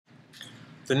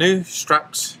The new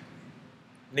strapped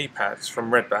knee pads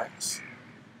from Redbacks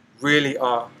really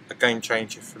are a game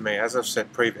changer for me. As I've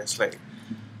said previously,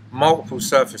 multiple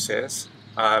surfaces,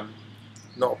 not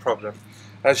a problem.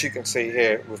 As you can see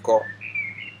here, we've got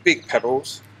big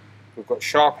pebbles, we've got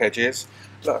sharp edges.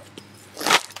 Look,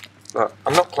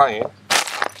 I'm not playing.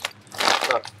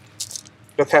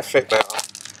 Look how thick they are.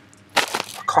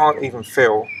 I can't even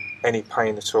feel any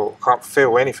pain at all. I can't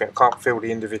feel anything. I can't feel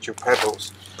the individual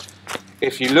pebbles.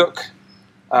 If you look,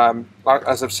 like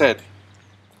as I've said,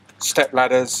 step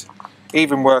ladders,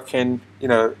 even working,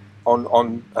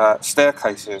 on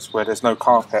staircases where there's no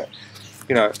carpet,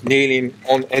 kneeling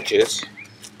on edges.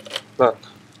 Look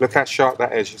how sharp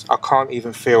that edge is. I can't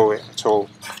even feel it at all.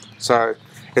 So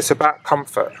it's about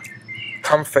comfort.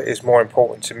 Comfort is more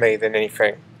important to me than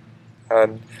anything.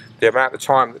 And the amount of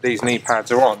time that these knee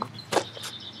pads are on,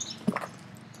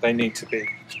 they need to be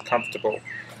comfortable.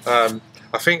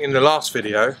 I think in the last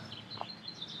video,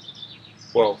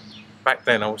 well, back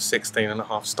then I was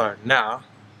 16.5 stone. Now,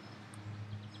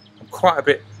 I'm quite a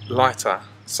bit lighter.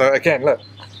 So again, look.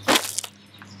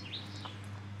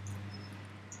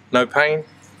 No pain,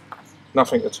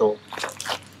 nothing at all.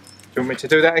 Do you want me to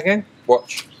do that again?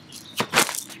 Watch.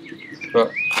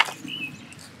 Look.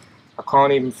 I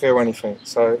can't even feel anything.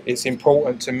 So it's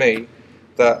important to me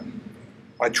that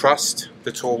I trust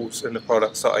the tools and the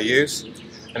products that I use,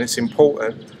 and it's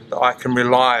important that I can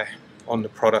rely on the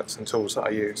products and tools that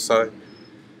I use. So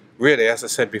really, as I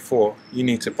said before, you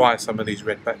need to buy some of these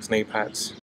Redbacks knee pads.